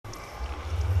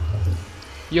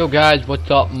Yo guys,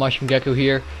 what's up? Mushroom Gecko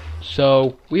here.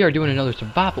 So we are doing another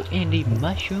survival in the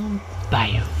mushroom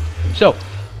biome. So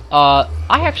I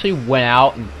actually went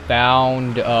out and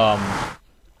found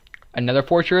another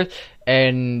fortress,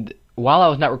 and while I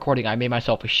was not recording, I made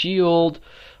myself a shield.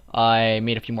 I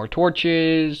made a few more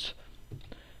torches.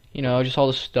 You know, just all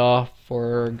the stuff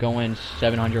for going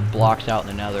 700 blocks out in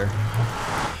the Nether.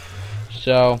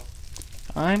 So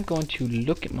I'm going to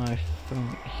look at my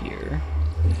phone here.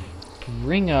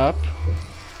 Bring up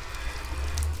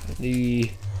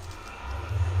the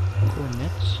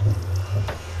coordinates.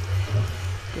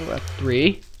 Go at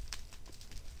 3.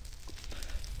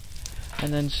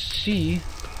 And then see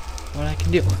what I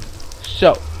can do.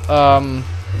 So,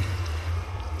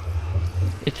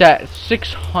 it's at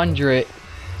 600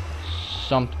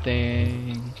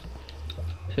 something.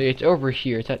 So it's over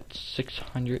here. It's at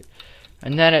 600.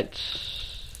 And then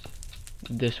it's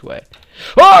this way.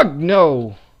 Oh,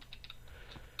 no!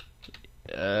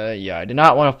 Yeah, I did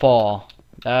not want to fall.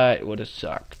 That would have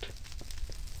sucked.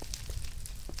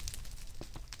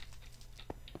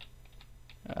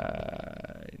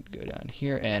 Go down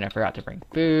here, and I forgot to bring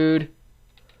food.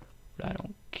 But I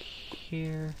don't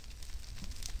care.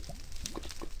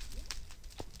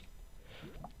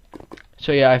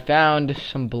 So yeah, I found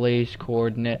some blaze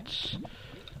coordinates,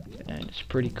 and it's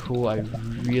pretty cool. I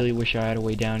really wish I had a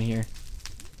way down here.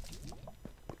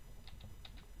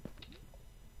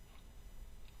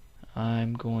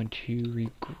 I'm going to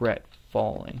regret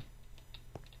falling.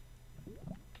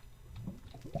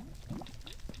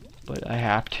 But I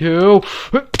have to.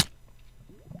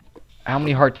 How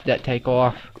many hearts did that take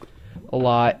off? A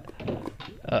lot.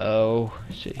 Uh-oh.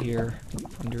 Sit here.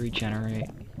 Time to regenerate.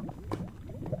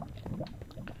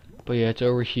 But yeah, it's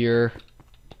over here.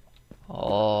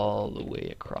 All the way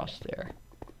across there.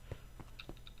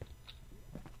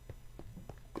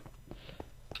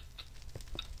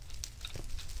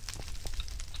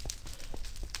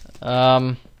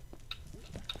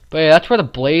 But yeah, that's where the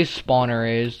blaze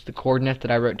spawner is. The coordinate that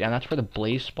I wrote down, that's where the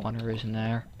blaze spawner is in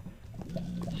there.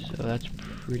 So that's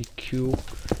pretty cool.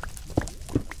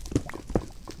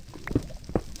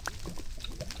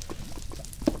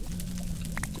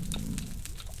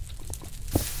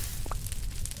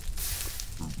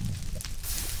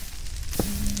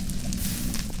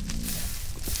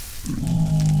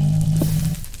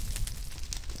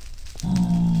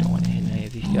 Don't want to hit any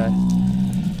of these guys.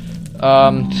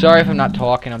 Sorry if I'm not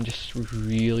talking, I'm just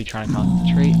really trying to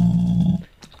concentrate.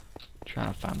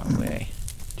 Trying to find my way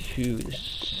to this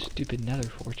stupid Nether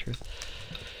fortress.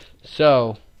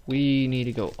 So, we need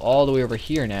to go all the way over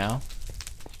here now.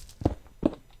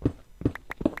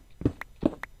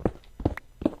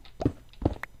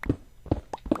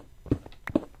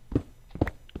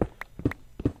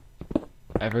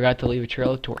 I forgot to leave a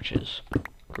trail of torches.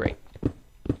 Great.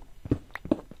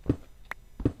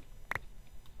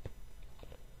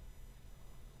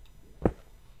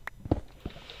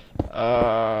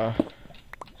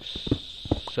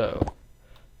 So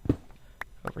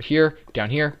over here, down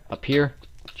here, up here,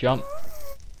 jump.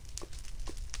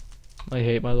 I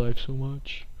hate my life so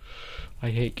much. I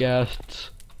hate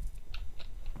guests.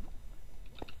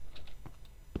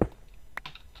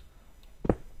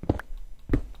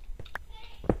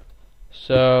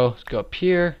 So let's go up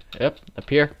here, up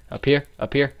here, up here,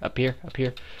 up here, up here, up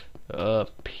here,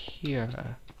 up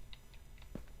here.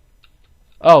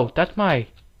 Oh, that's my...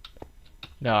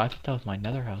 No, I thought that was my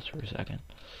nether house for a second.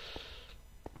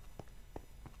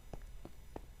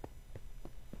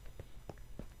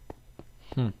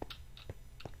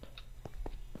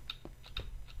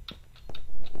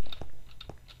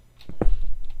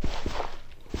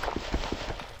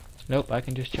 Nope, I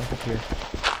can just jump up here.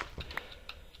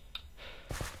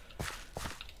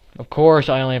 Of course,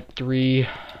 I only have 3.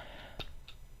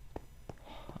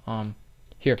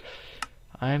 Here.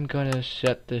 I'm gonna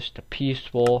set this to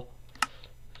peaceful.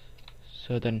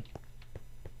 So then,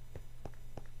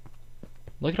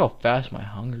 look at how fast my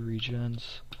hunger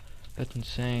regens. That's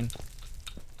insane.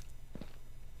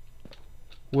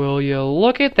 Will you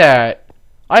look at that?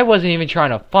 I wasn't even trying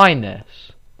to find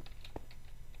this.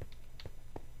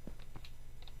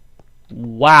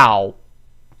 Wow.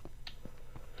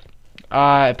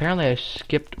 Apparently I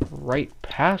skipped right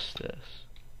past this.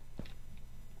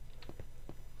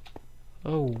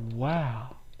 Oh,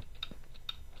 wow.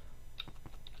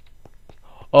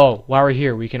 Oh, while we're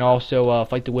here, we can also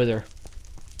fight the wither.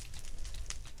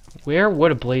 Where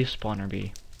would a blaze spawner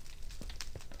be?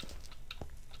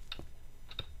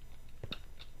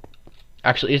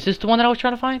 Actually, is this the one that I was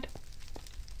trying to find?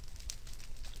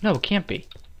 No, it can't be.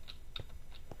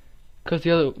 Because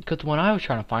the one I was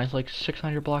trying to find is like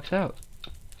 600 blocks out.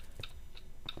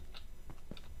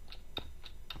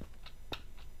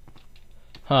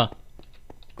 Huh.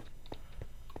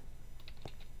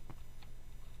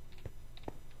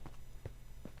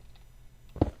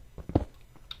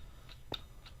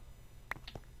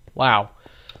 Wow.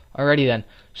 Alrighty then.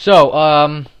 So,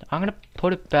 I'm gonna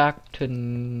put it back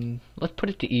to... Let's put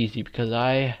it to easy, because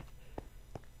I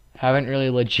haven't really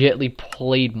legitly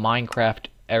played Minecraft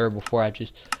ever before. I've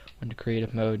just went to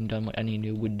creative mode and done what any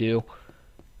noob would do.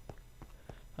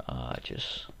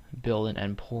 Just build an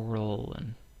end portal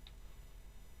and...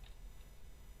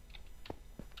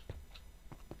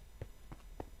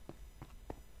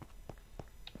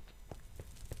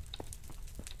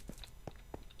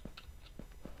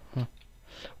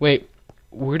 Wait,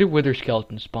 where do wither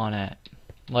skeletons spawn at?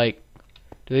 Like,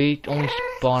 do they only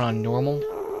spawn on normal?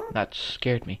 That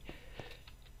scared me.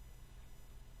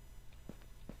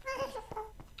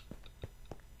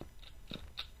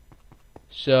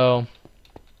 So,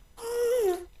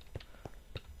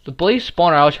 the blaze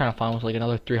spawner I was trying to find was like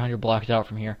another 300 blocks out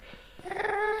from here.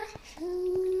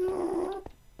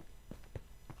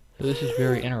 So this is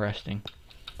very interesting.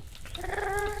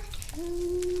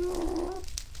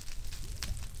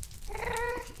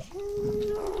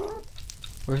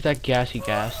 Where's that gassy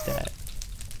gas at?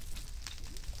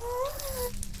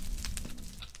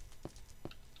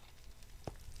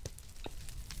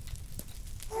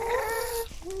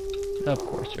 Of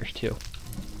course, there's two.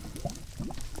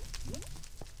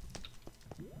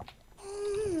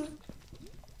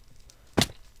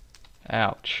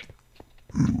 Ouch.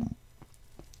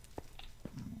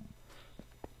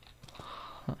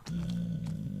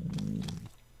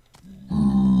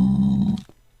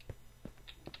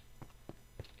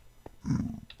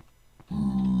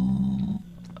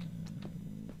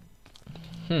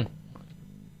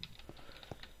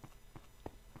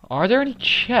 Are there any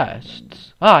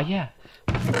chests? Ah, yes.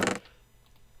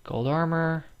 Gold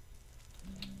armor.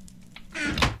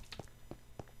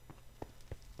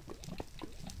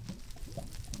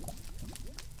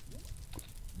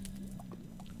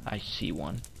 I see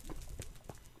one.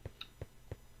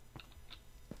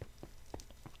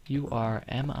 You are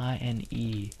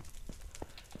M-I-N-E.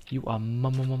 You are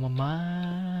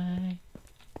my.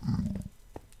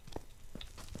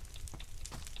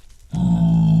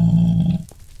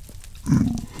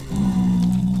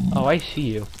 Oh, I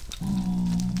see you.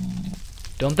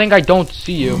 Don't think I don't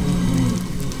see you.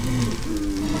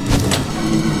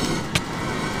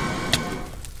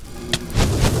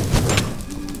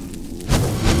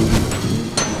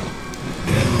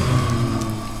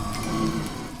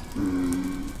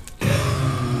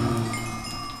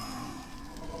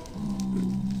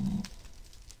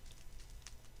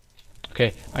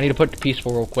 Okay, I need to put it to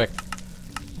peaceful real quick.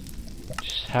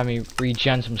 Just have me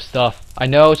regen some stuff. I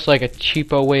know it's like a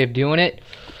cheapo way of doing it,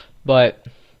 but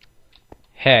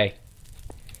hey.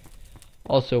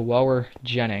 Also, while we're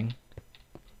genning,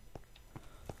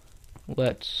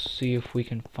 let's see if we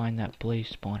can find that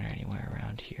blaze spawner anywhere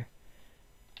around here.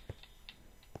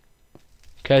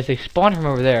 Because they spawn from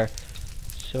over there,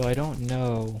 so I don't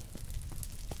know.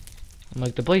 I'm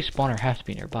like, the blaze spawner has to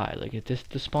be nearby. Like, is this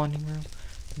the spawning room?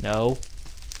 No.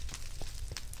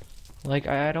 Like,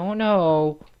 I don't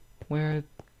know where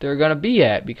they're gonna be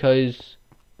at, because...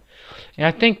 And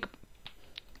I think...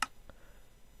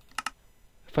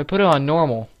 if I put it on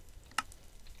normal...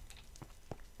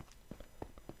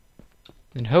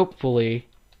 then hopefully...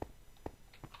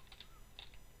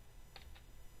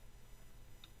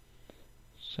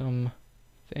 some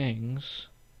things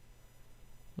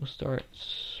will start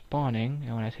spawning.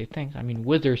 And when I say things, I mean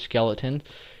wither skeletons.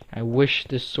 I wish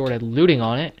this sword had looting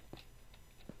on it.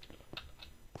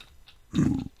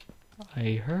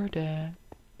 I heard that.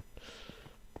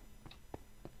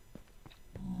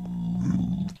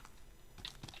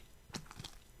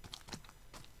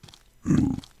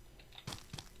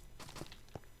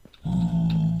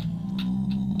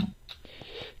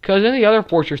 Because in the other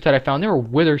fortress that I found, there were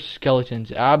wither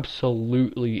skeletons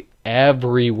absolutely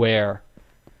everywhere.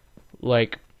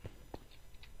 Like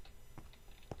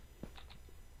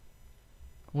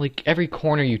every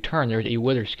corner you turn, there's a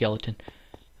wither skeleton.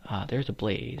 There's a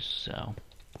blaze, so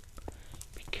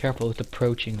be careful with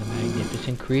approaching the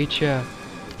magnificent creature.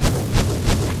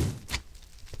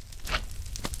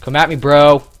 Come at me,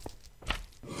 bro.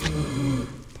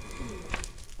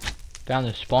 Found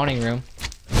the spawning room.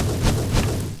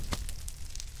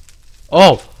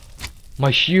 Oh,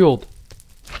 my shield.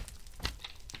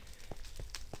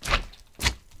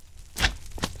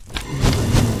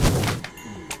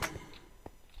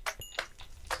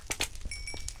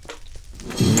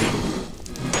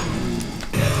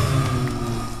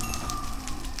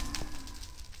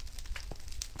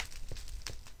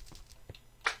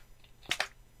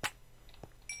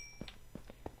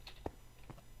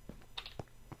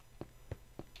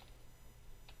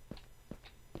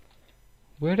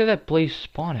 Where did that blaze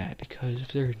spawn at? Because if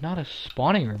there's not a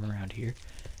spawning room around here.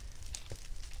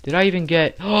 Did I even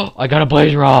get... Oh, I got a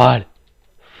blaze rod!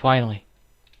 Finally.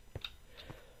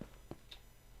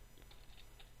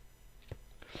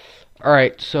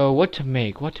 Alright, so what to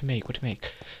make?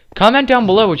 Comment down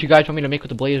below what you guys want me to make with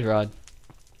the blaze rod.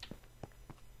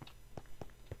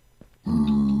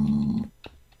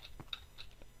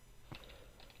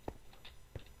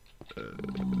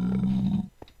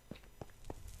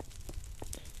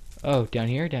 Oh, down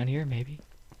here, maybe.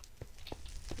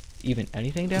 Even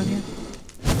anything down here?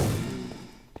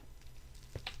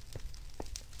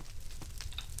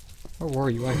 Where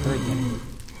were you? I heard that.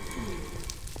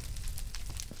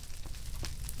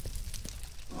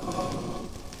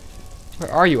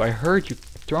 Where are you? I heard you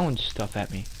throwing stuff at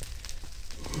me.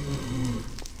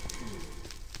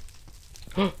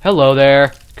 Hello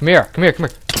there. Come here.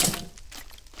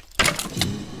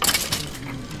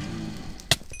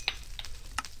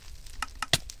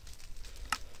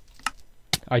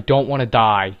 I don't want to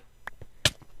die.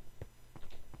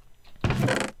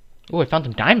 Oh, I found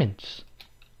some diamonds.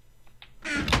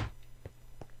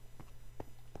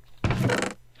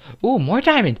 Ooh, more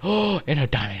diamond. Oh, and a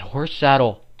diamond horse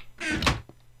saddle.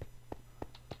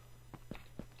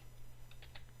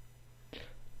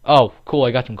 Oh, cool,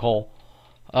 I got some coal.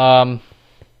 Gosh,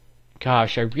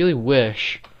 I really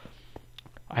wish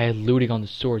I had looting on the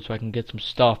sword so I can get some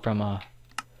stuff from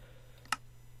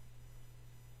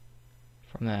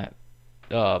that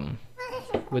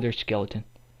wither skeleton.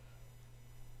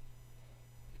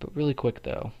 But really quick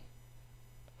though,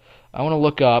 I want to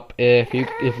look up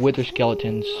if wither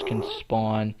skeletons can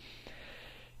spawn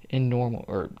in normal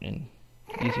or in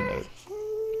easy mode.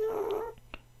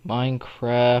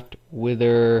 Minecraft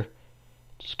wither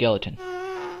skeleton.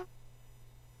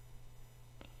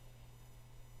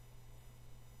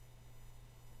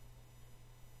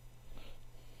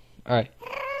 Alright.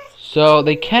 So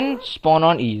they can spawn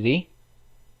on easy.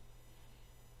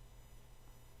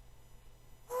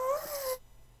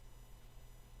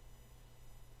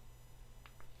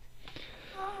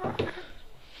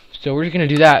 So we're just gonna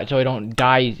do that so I don't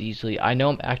die as easily. I know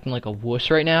I'm acting like a wuss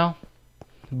right now,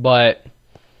 but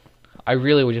I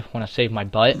really would just want to save my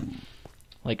butt.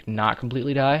 Like, not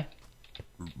completely die.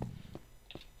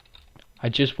 I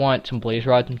just want some blaze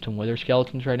rods and some wither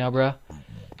skeletons right now, bruh.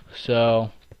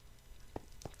 So,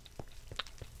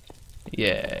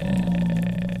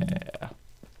 yeah.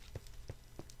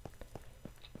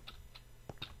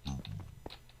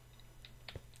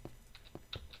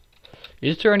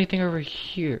 Is there anything over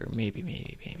here?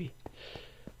 Maybe.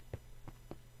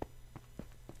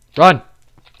 Run!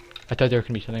 I thought there was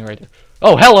gonna be something right there.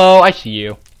 Oh, hello! I see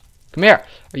you. Come here.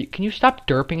 Can you stop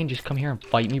derping and just come here and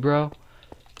fight me, bro?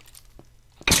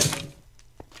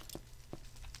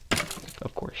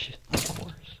 Of course.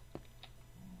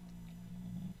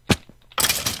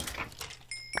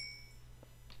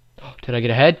 Did I get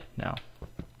ahead? No.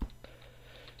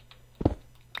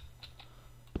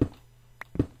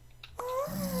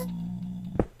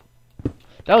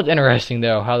 That was interesting,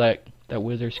 though, how that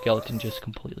wither skeleton just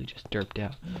completely just derped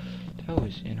out. That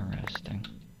was interesting.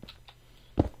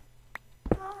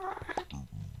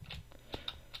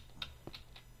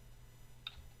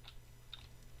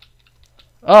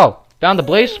 Oh, found the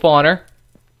blaze spawner.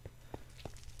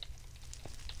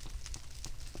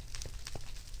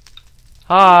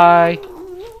 Hi.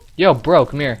 Yo, bro,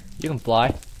 come here. You can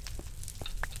fly.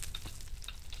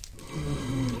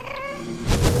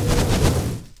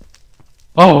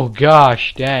 Oh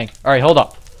gosh, dang. Alright, hold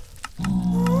up.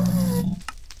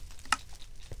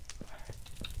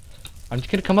 I'm just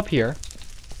gonna come up here.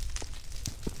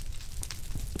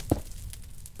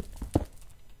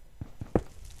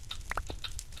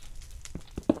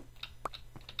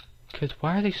 Because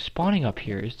why are they spawning up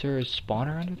here? Is there a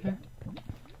spawner under there?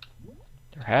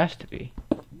 There has to be.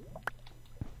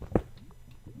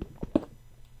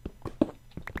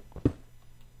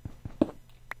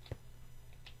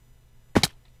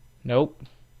 Nope.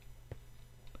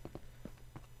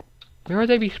 Where would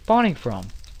they be spawning from?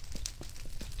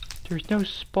 There's no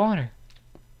spawner.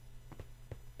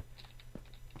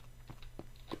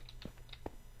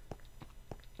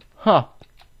 Huh.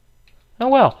 Oh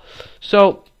well.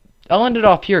 So, I'll end it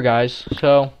off here, guys.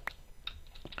 So,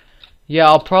 yeah,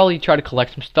 I'll probably try to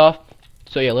collect some stuff.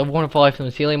 So yeah, live a wonderful life in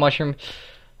the ceiling mushroom.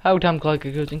 How time collect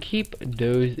goes and keep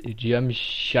those gems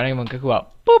shining on Goku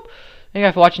out. Boop! Thank you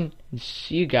guys for watching, and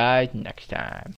see you guys next time.